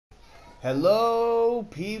Hello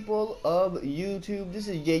people of YouTube, this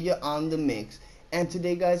is Yaya on the mix, and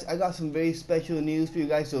today guys I got some very special news for you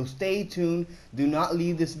guys, so stay tuned, do not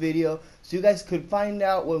leave this video so you guys could find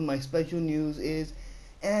out what my special news is.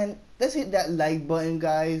 And let's hit that like button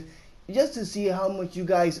guys, just to see how much you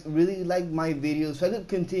guys really like my videos so I could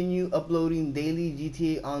continue uploading daily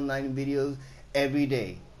GTA Online videos every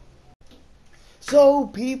day. So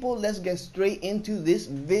people, let's get straight into this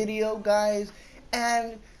video guys.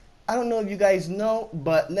 And I don't know if you guys know,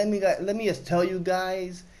 but let me just tell you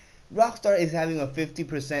guys, Rockstar is having a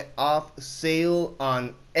 50% off sale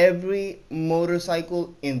on every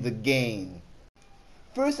motorcycle in the game.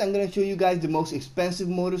 First, I'm going to show you guys the most expensive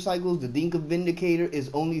motorcycles. The Dinka Vindicator is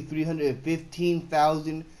only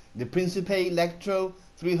 $315,000. The Principe Electro,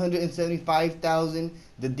 $375,000.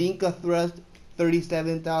 The Dinka Thrust,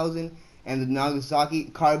 $37,000. And the Nagasaki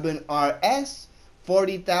Carbon RS,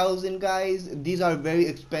 $40,000 guys. These are very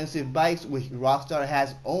expensive bikes which Rockstar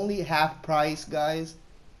has only half price guys.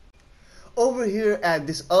 Over here at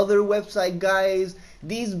this other website guys,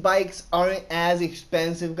 these bikes aren't as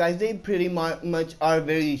expensive guys. They pretty much are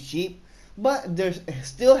very cheap, but they're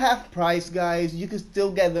still half price guys. You can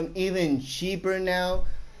still get them even cheaper now,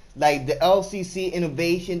 like the LCC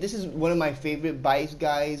Innovation. This is one of my favorite bikes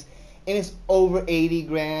guys, and it's over 80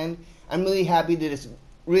 grand. I'm really happy that it's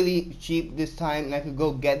really cheap this time, and I could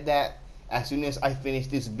go get that as soon as I finish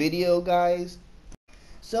this video guys.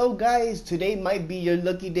 So guys, today might be your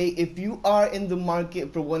lucky day if you are in the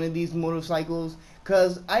market for one of these motorcycles,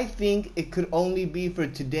 because I think it could only be for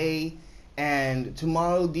today and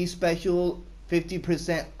tomorrow. These special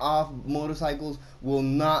 50% off motorcycles will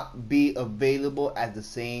not be available at the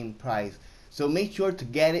same price, so make sure to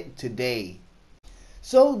get it today.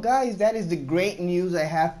 So guys, that is the great news I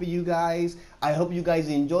have for you guys. I hope you guys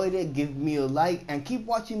enjoyed it. Give me a like and keep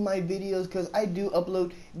watching my videos, because I do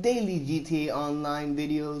upload daily GTA Online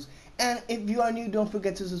videos. And if you are new, don't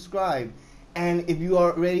forget to subscribe. And if you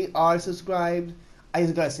already are subscribed, I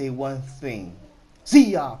just gotta say one thing.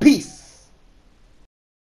 See ya! Peace!